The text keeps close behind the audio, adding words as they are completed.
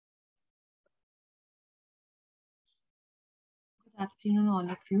Afternoon, all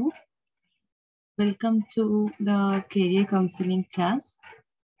of you. Welcome to the career counseling class.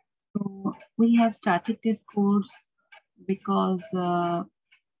 So we have started this course because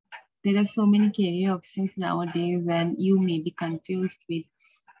there are so many career options nowadays, and you may be confused with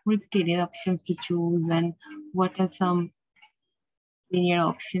which career options to choose and what are some career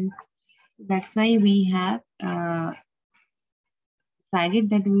options. So that's why we have decided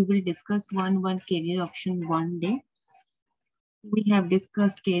that we will discuss one career option one day. We have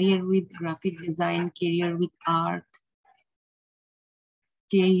discussed career with graphic design, career with art,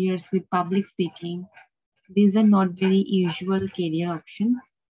 careers with public speaking. These are not very usual career options.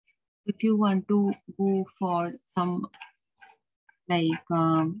 If you want to go for some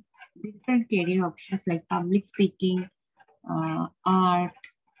different career options like public speaking, art,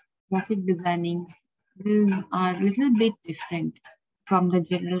 graphic designing, these are a little bit different from the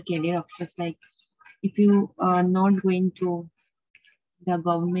general career options. Like if you are not going to the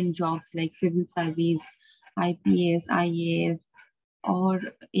government jobs like civil service, IPS, IAS, or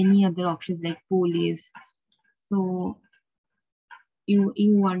any other options like police. So you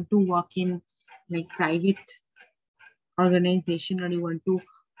want to work in like private organization or you want to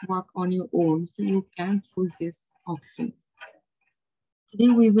work on your own, so you can choose this option. Today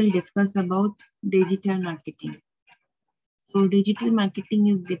we will discuss about digital marketing. So digital marketing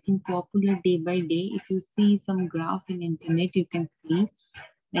is getting popular day by day. If you see some graph in internet, you can see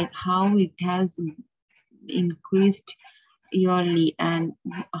like how it has increased yearly and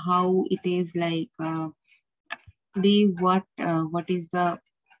how it is like today what is the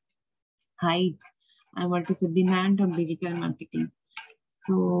height and what is the demand of digital marketing.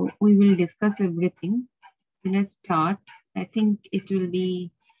 So we will discuss everything. So let's start. I think it will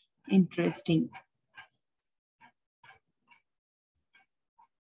be interesting.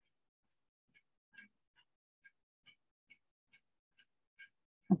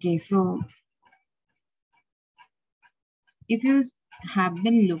 Okay, so if you have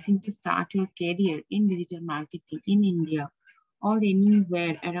been looking to start your career in digital marketing in India or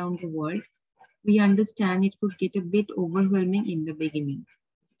anywhere around the world, we understand it could get a bit overwhelming in the beginning.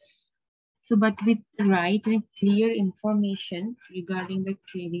 So, but with the right and clear information regarding the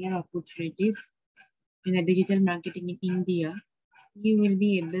career opportunities in the digital marketing in India, you will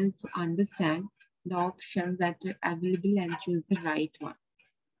be able to understand the options that are available and choose the right one.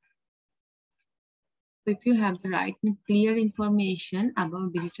 So if you have the right and clear information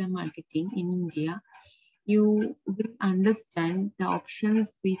about digital marketing in India, you will understand the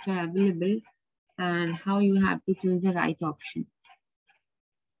options which are available and how you have to choose the right option.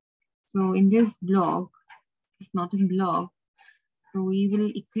 So in this blog, it's not a blog, so we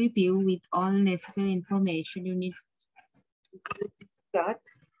will equip you with all necessary information you need to start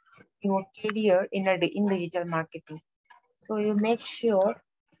your career in digital marketing. So you make sure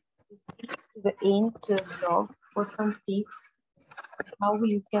to stick to the end to the blog for some tips how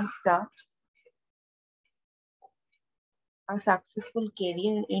you can start a successful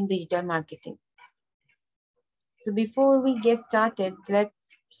career in digital marketing. So before we get started, let's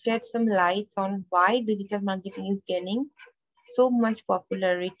shed some light on why digital marketing is gaining so much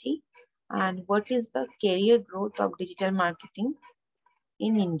popularity and what is the career growth of digital marketing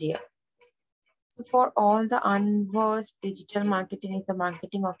in India. So for all the unversed, digital marketing is the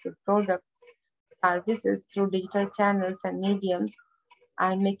marketing of your products, services through digital channels and mediums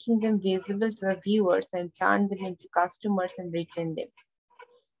and making them visible to the viewers and turn them into customers and retain them.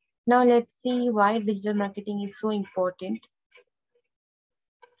 Now let's see why digital marketing is so important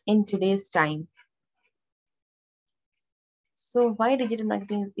in today's time. So why digital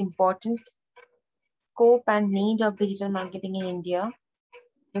marketing is important? Scope and need of digital marketing in India.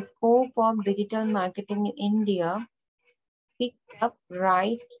 The scope of digital marketing in India picked up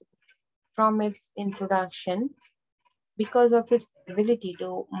right from its introduction because of its ability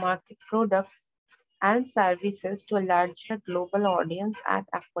to market products and services to a larger global audience at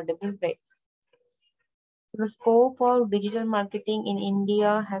affordable rates. So the scope of digital marketing in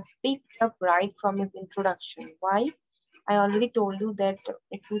India has picked up right from its introduction. Why? I already told you that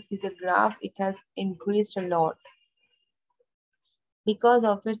if you see the graph, it has increased a lot because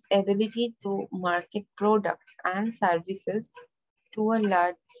of its ability to market products and services to a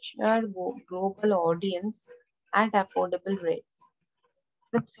larger global audience at affordable rates.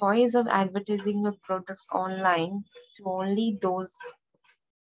 The choice of advertising your products online to only those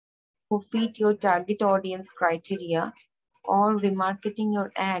who fit your target audience criteria or remarketing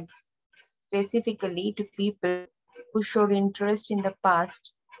your ads specifically to people who showed interest in the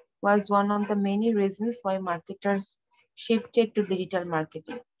past was one of the many reasons why marketers shifted to digital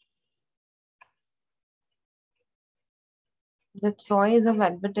marketing. The choice of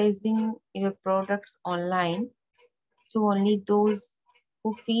advertising your products online to only those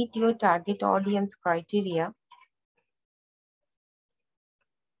who fit your target audience criteria.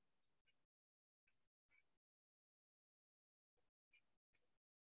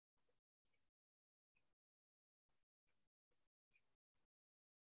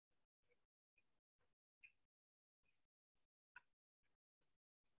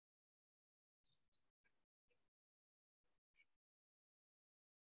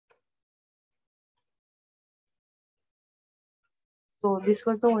 So this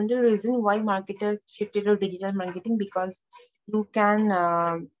was the only reason why marketers shifted to digital marketing, because you can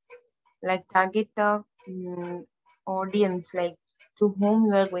like target the audience like to whom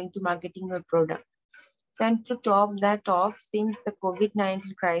you are going to marketing your product. So, and to top that off, since the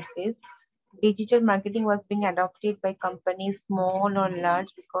COVID-19 crisis, digital marketing was being adopted by companies small or large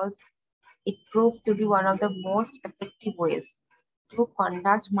because it proved to be one of the most effective ways to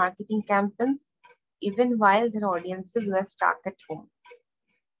conduct marketing campaigns even while their audiences were stuck at home.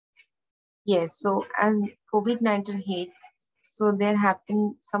 Yes, so as COVID-19 hit, so there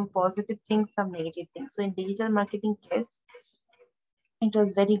happened some positive things, some negative things. So in digital marketing case, it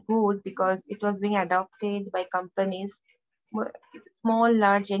was very good because it was being adopted by companies, mo- small,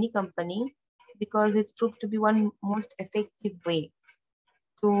 large, any company, because it's proved to be one most effective way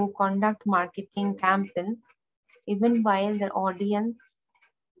to conduct marketing campaigns even while their audience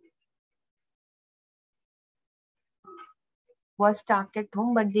was stuck at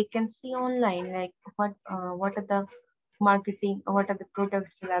home, but they can see online like what are the marketing, what are the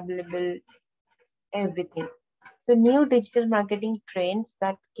products available, everything. So new digital marketing trends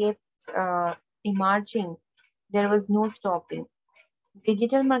that kept emerging. There was no stopping.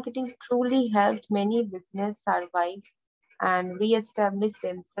 Digital marketing truly helped many businesses survive and re-establish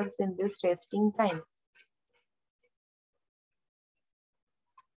themselves in these testing times.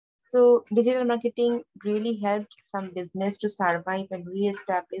 So digital marketing really helped some business to survive and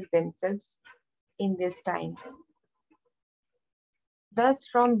re-establish themselves in these times. Thus,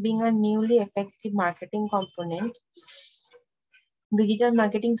 from being a newly effective marketing component, digital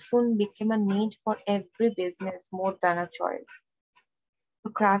marketing soon became a need for every business more than a choice.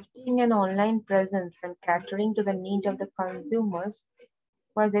 So crafting an online presence and catering to the need of the consumers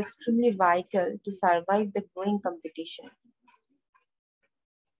was extremely vital to survive the growing competition.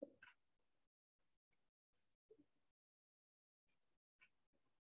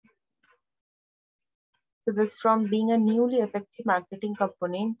 So this from being a newly effective marketing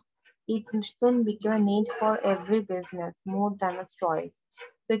component, it soon became a need for every business more than a choice.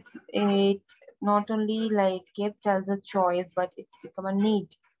 So it not only like kept as a choice, but it's become a need.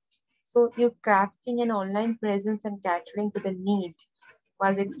 So you crafting an online presence and catering to the need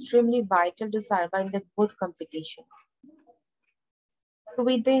was extremely vital to survive the both competition. So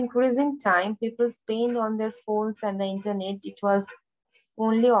with the increasing time people spend on their phones and the internet, it was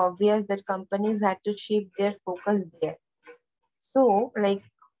only obvious that companies had to shift their focus there. So, like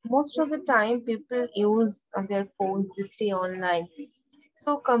most of the time, people use their phones, they stay online.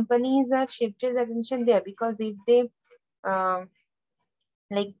 So, companies have shifted their attention there because if they, uh,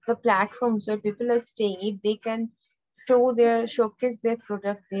 like the platforms where people are staying, if they can showcase their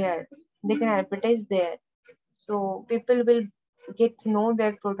product there, they can advertise there. So, people will get to know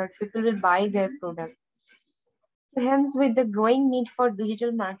their product, people will buy their product. Hence, with the growing need for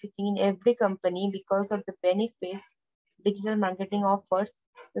digital marketing in every company because of the benefits digital marketing offers,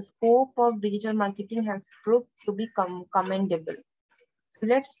 the scope of digital marketing has proved to be commendable. So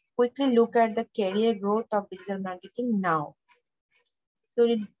let's quickly look at the career growth of digital marketing now.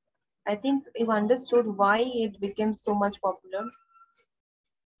 So I think you've understood why it became so much popular.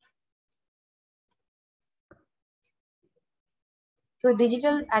 So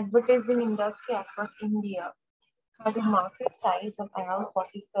digital advertising industry across India had a market size of around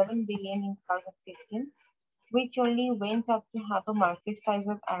 47 billion in 2015, which only went up to have a market size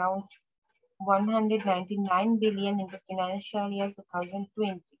of around 199 billion in the financial year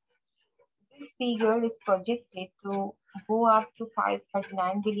 2020. This figure is projected to go up to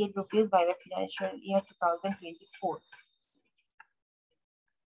 539 billion rupees by the financial year 2024.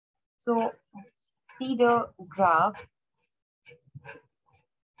 So see the graph.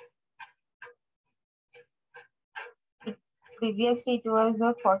 It, previously it was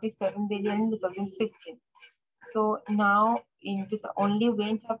 47 billion in 2015. So now it only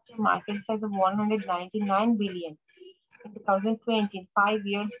went up to market size of 199 billion. In 2020, in 5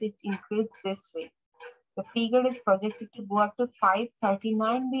 years, it increased this way. The figure is projected to go up to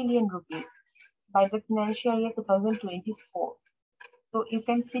 539 billion rupees by the financial year 2024. So you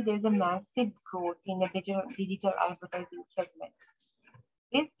can see there's a massive growth in the digital advertising segment.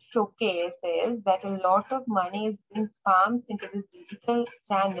 This showcases that a lot of money is being pumped into these digital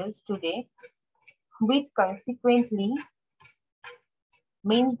channels today, which consequently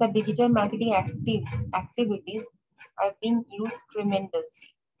means that digital marketing activities are being used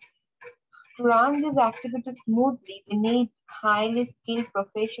tremendously. To run these activities smoothly, they need highly skilled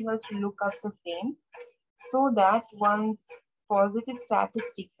professionals to look after them so that once positive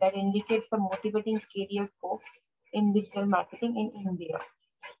statistic that indicates a motivating career scope in digital marketing in India.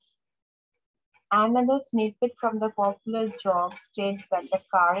 Another snippet from the popular job states that the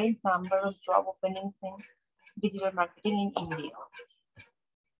current number of job openings in digital marketing in India.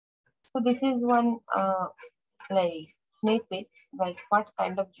 So this is one like snippet, like what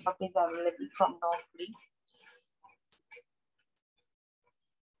kind of job is available from Naukri.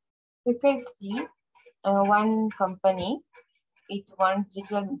 You can see one company, it wants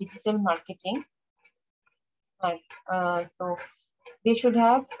digital marketing, right? So they should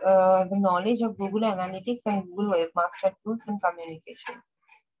have the knowledge of Google Analytics and Google Webmaster Tools and communication.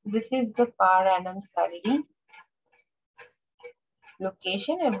 This is the per annum salary,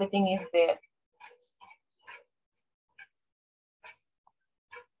 location, everything is there.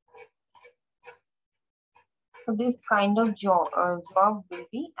 So this kind of job will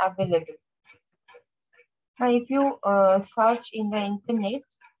be available. Now, if you search in the internet,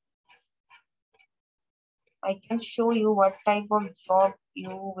 I can show you what type of job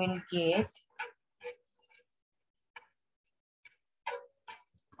you will get.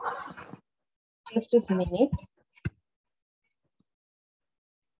 Just a minute.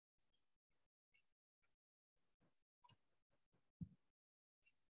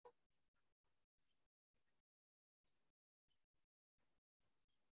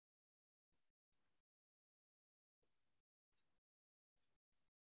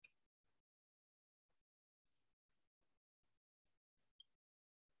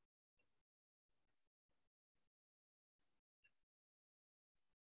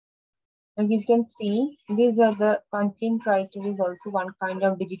 And you can see these are the content writer is also one kind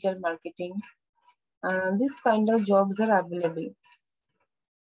of digital marketing. This kind of jobs are available.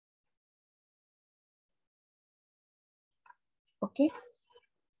 Okay.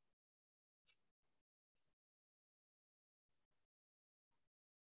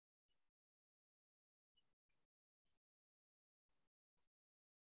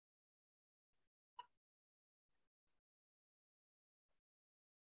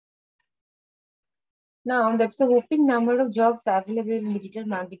 Now that's a whopping number of jobs available in digital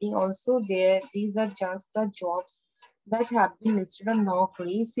marketing. Also there, these are just the jobs that have been listed on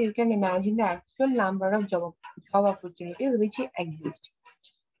Naukri. So you can imagine the actual number of job opportunities which exist.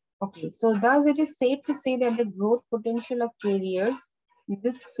 Okay, so thus it is safe to say that the growth potential of careers in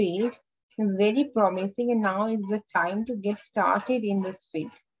this field is very promising, and now is the time to get started in this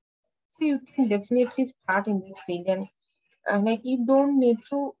field. So you can definitely start in this field, and like you don't need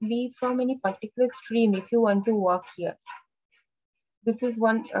to be from any particular stream if you want to work here. This is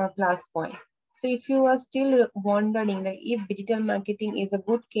one plus point. So if you are still wondering like if digital marketing is a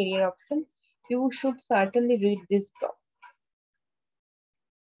good career option, you should certainly read this book.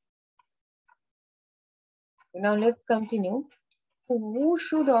 Now let's continue. So who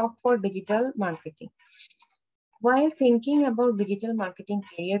should opt for digital marketing? While thinking about digital marketing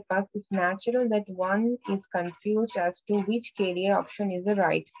career paths, it's natural that one is confused as to which career option is the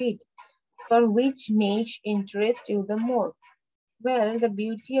right fit or which niche interests you the more. Well, the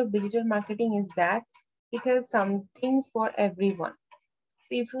beauty of digital marketing is that it has something for everyone. So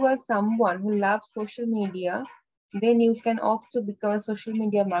if you are someone who loves social media, then you can opt to become a social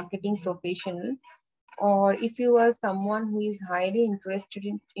media marketing professional. Or if you are someone who is highly interested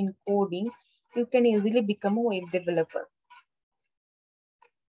in coding, you can easily become a web developer.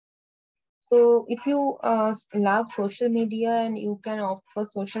 So if you love social media, and you can opt for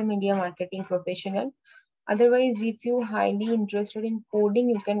social media marketing professional. Otherwise, if you highly interested in coding,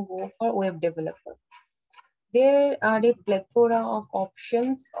 you can go for web developer. There are a plethora of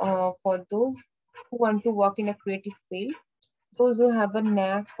options for those who want to work in a creative field. Those who have a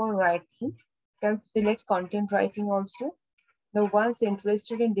knack for writing can select content writing also. The ones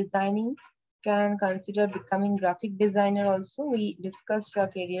interested in designing can consider becoming graphic designer also. We discussed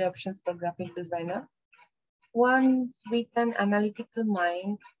career options for graphic designer. One with an analytical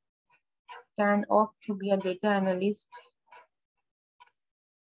mind can opt to be a data analyst.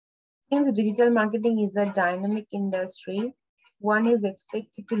 Since digital marketing is a dynamic industry, one is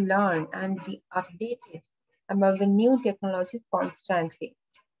expected to learn and be updated about the new technologies constantly.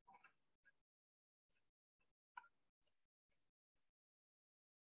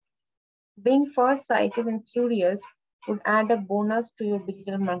 Being far-sighted and curious would add a bonus to your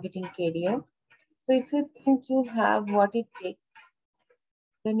digital marketing career. So if you think you have what it takes,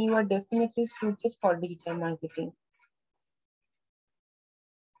 then you are definitely suited for digital marketing.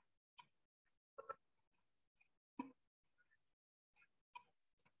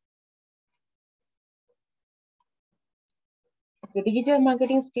 Okay, digital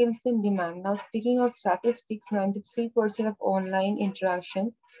marketing skills in demand. Now, speaking of statistics, 93% of online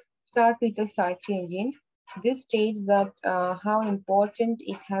interactions start with a search engine. This states that how important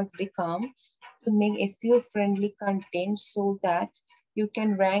it has become to make SEO-friendly content so that you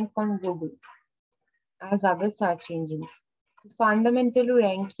can rank on Google as other search engines. So fundamentally,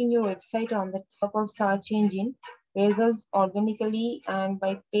 ranking your website on the top of search engine results organically and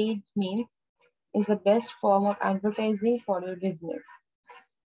by paid means is the best form of advertising for your business.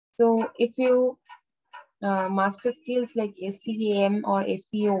 So if you master skills like SEM or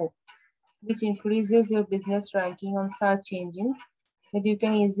SEO, which increases your business ranking on search engines, that you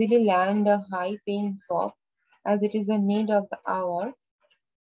can easily land a high paying job as it is a need of the hour,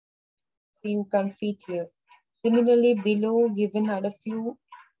 so you can fit here. Similarly, below given are a few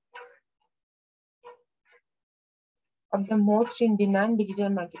of the most in demand digital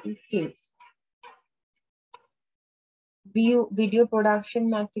marketing skills. Video production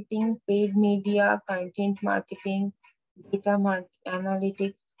marketing, paid media, content marketing,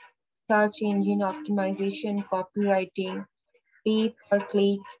 analytics, search engine optimization, copywriting, pay per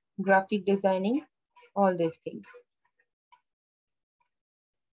click, graphic designing, all these things.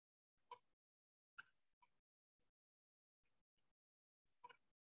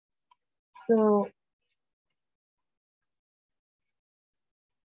 So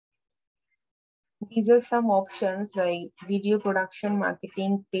these are some options like video production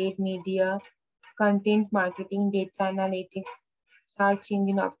marketing, paid media, content marketing, data analytics, search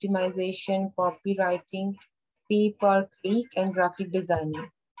engine optimization, copywriting, pay per click, and graphic designing.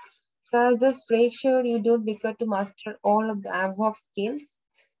 So as a fresher, you don't require to master all of the above skills.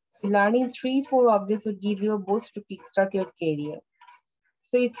 So learning 3, 4 of this would give you a boost to kickstart your career.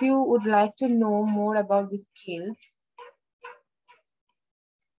 So if you would like to know more about the skills,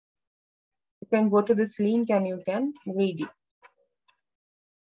 you can go to this link and you can read it.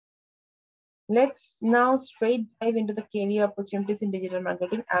 Let's now straight dive into the career opportunities in digital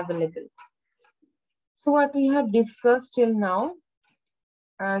marketing available. So what we have discussed till now,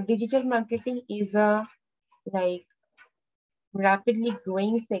 digital marketing is a like rapidly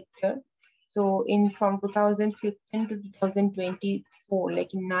growing sector. So in from 2015 to 2024,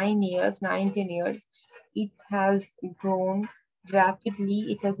 like in 9 years, 10 years, it has grown rapidly,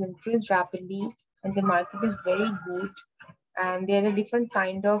 it has increased rapidly, and the market is very good. And there are different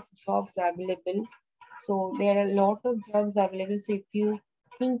kind of jobs available. So there are a lot of jobs available. So if you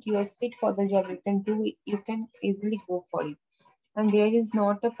think you are fit for the job, you can do it, you can easily go for it. And there is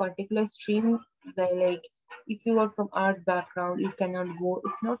not a particular stream that like if you are from art background, you cannot go.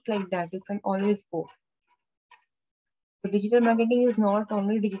 It's not like that. You can always go. So digital marketing is not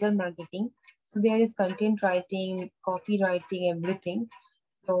only digital marketing. So there is content writing, copywriting, everything.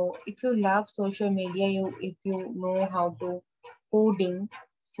 So if you love social media, if you know how to coding,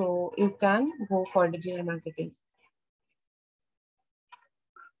 so you can go for digital marketing.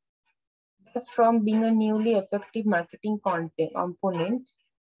 Thus, from being a newly effective marketing content component,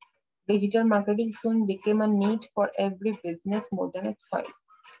 digital marketing soon became a need for every business more than a choice.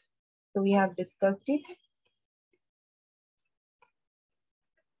 So we have discussed it.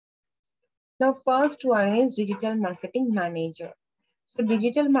 Now, first one is digital marketing manager. So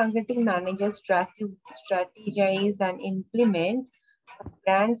digital marketing managers strategize and implement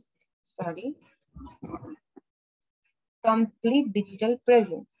brands, complete digital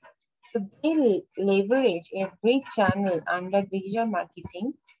presence. So they leverage every channel under digital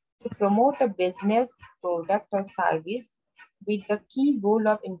marketing to promote a business, product, or service with the key goal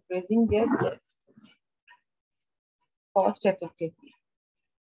of increasing their sales cost effectively.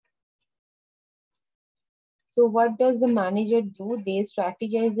 So what does the manager do? They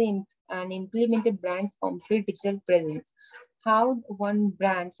strategize and implement a brand's complete digital presence. How one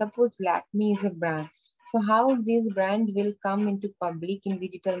brand, suppose Lakme is a brand. So how this brand will come into public in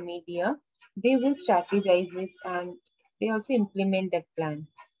digital media, they will strategize it and they also implement that plan.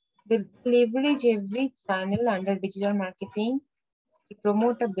 They leverage every channel under digital marketing to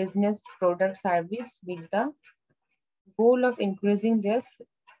promote a business product service with the goal of increasing their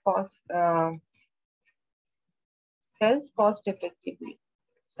cost, sales cost effectively.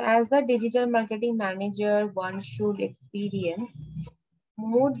 So as a digital marketing manager, one should experience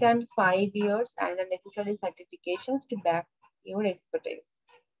more than 5 years and the necessary certifications to back your expertise.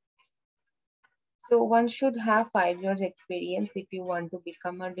 So one should have 5 years experience if you want to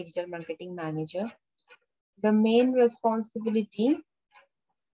become a digital marketing manager. The main responsibility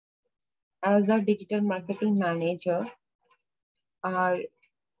as a digital marketing manager are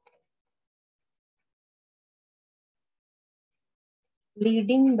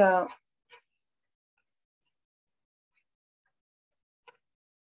leading the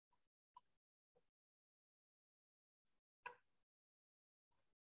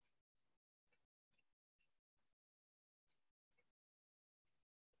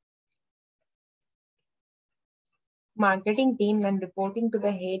marketing team and reporting to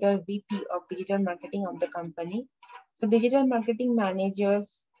the head or VP of digital marketing of the company. So digital marketing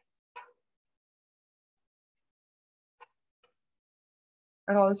managers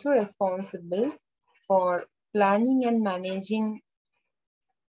are also responsible for planning and managing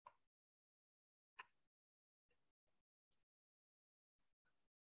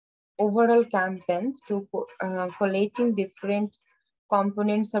overall campaigns to collating different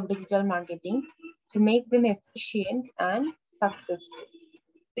components of digital marketing to make them efficient and successful.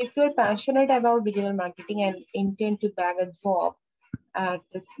 If you're passionate about digital marketing and intend to bag a job at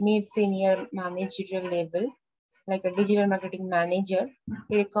the mid-senior managerial level, like a digital marketing manager,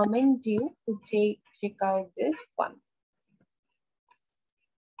 I recommend you to check out this one.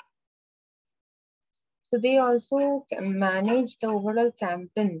 So they also manage the overall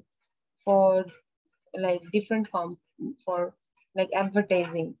campaign for like different for like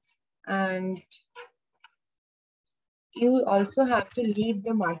advertising, and you also have to lead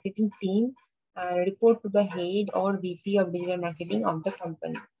the marketing team and report to the head or VP of digital marketing of the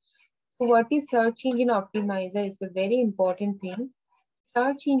company. So what is search engine optimizer is a very important thing.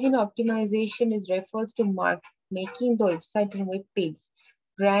 Search engine optimization is refers to making the website and web page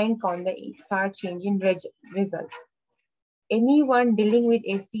rank on the search engine result. Anyone dealing with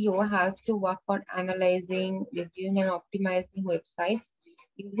SEO has to work on analyzing, reviewing, and optimizing websites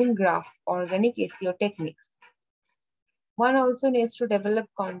using graph organic SEO techniques. One also needs to develop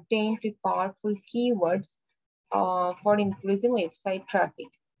content with powerful keywords for increasing website traffic.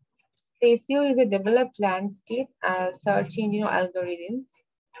 The SEO is a developed landscape as search engine algorithms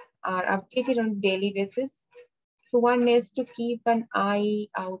are updated on a daily basis. So one needs to keep an eye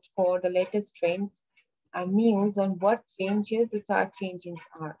out for the latest trends and news on what changes the search engines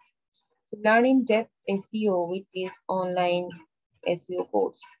are. So learn in depth SEO with these online SEO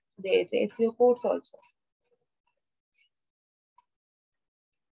course. There is a SEO course also.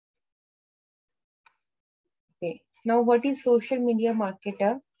 Okay. Now what is social media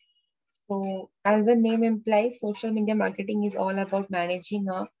marketer? So as the name implies, social media marketing is all about managing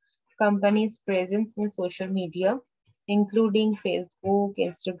a company's presence in social media, including Facebook,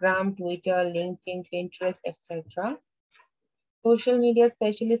 Instagram, Twitter, LinkedIn, Pinterest, etc. Social media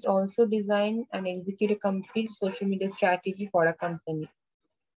specialists also design and execute a complete social media strategy for a company.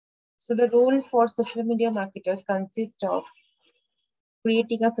 So the role for social media marketers consists of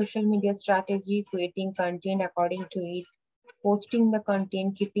creating a social media strategy, creating content according to it, posting the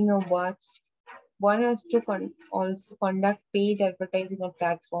content, keeping a watch. One has to also conduct paid advertising on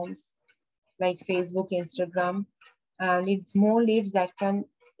platforms like Facebook, Instagram, leads more leads that can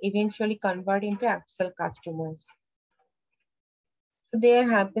eventually convert into actual customers. So there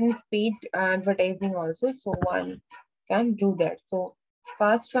happens paid advertising also, so one can do that. So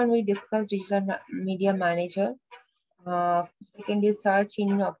first one we discussed digital media manager. Second is search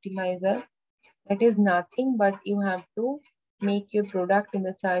engine optimizer. That is nothing but you have to make your product in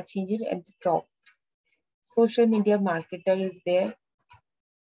the search engine at the top. Social media marketer is there.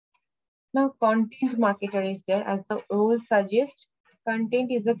 Now content marketer is there. As the role suggests,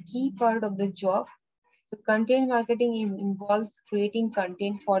 content is a key part of the job. So content marketing involves creating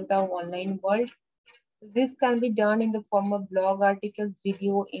content for the online world. So this can be done in the form of blog articles,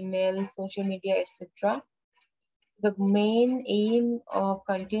 video, email, social media, etc. The main aim of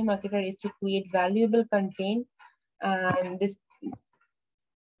content marketer is to create valuable content and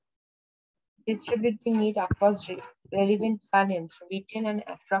distributing it across relevant channels to retain and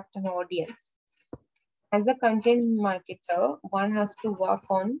attract an audience. As a content marketer, one has to work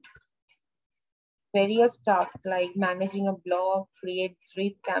on various tasks like managing a blog, create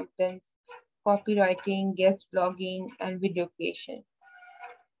drip campaigns, copywriting, guest blogging, and video creation.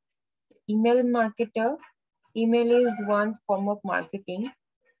 Email marketer. Email is one form of marketing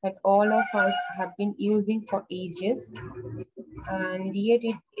that all of us have been using for ages, and yet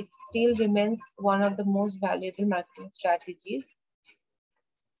it still remains one of the most valuable marketing strategies.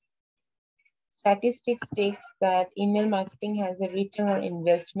 Statistics states that email marketing has a return on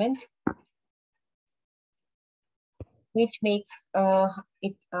investment, which makes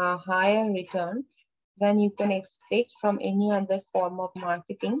it a higher return than you can expect from any other form of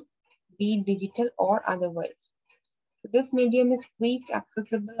marketing, be it digital or otherwise. So this medium is quick,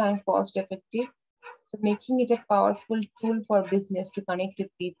 accessible, and cost effective, so making it a powerful tool for business to connect with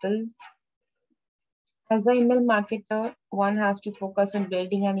people. As an email marketer, one has to focus on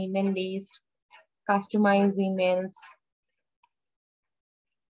building an email list, customize emails.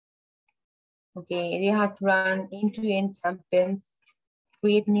 Okay, they have to run end-to-end campaigns,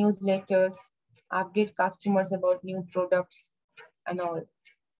 create newsletters, update customers about new products, and all.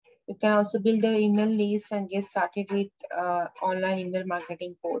 You can also build the email list and get started with online email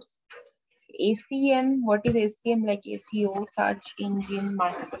marketing course. ACM, what is ACM? Like SEO, search engine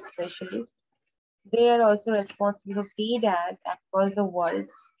marketing specialist. They are also responsible for paid ads across the world,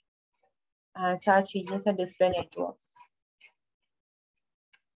 search engines and display networks.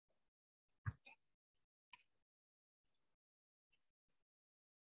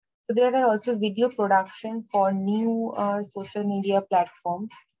 So there are also video production for new social media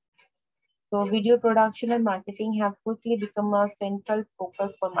platforms. So video production and marketing have quickly become a central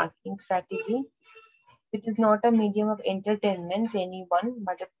focus for marketing strategy. It is not a medium of entertainment to anyone,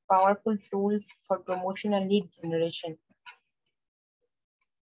 but a powerful tool for promotion and lead generation.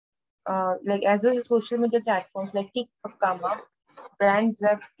 Like as a social media platforms like TikTok come up, brands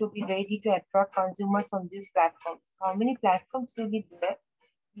have to be ready to attract consumers on these platforms. How many platforms will be there?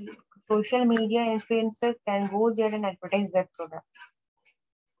 The social media influencer can go there and advertise their product.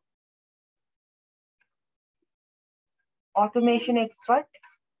 Automation expert.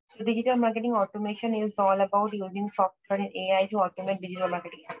 So digital marketing automation is all about using software and AI to automate digital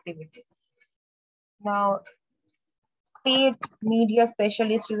marketing activities. Now, paid media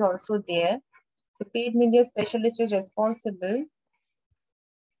specialist is also there. The paid media specialist is responsible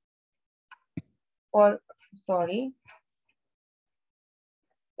for,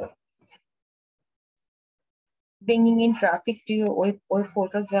 bringing in traffic to your web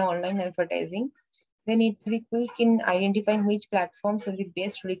portals via online advertising. They need to be quick in identifying which platforms will be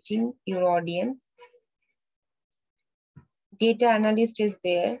best reaching your audience. Data analyst is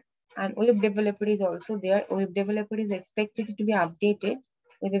there, and web developer is also there. Web developer is expected to be updated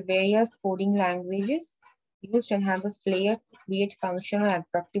with the various coding languages used and have a flair to create functional and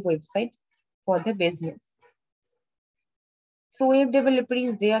attractive website for the business. So web developer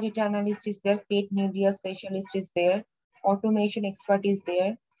is there, data analyst is there, paid media specialist is there, automation expert is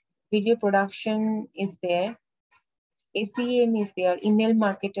there, video production is there, ACM is there, email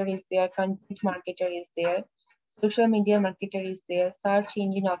marketer is there, content marketer is there, social media marketer is there, search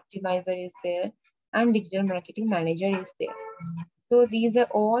engine optimizer is there, and digital marketing manager is there. So these are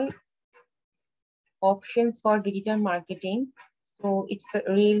all options for digital marketing. So it's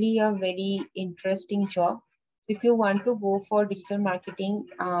really a very interesting job. If you want to go for digital marketing,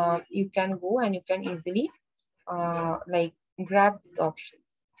 you can go and you can easily like grab these options.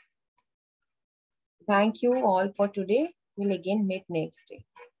 Thank you all for today. We'll again meet next day.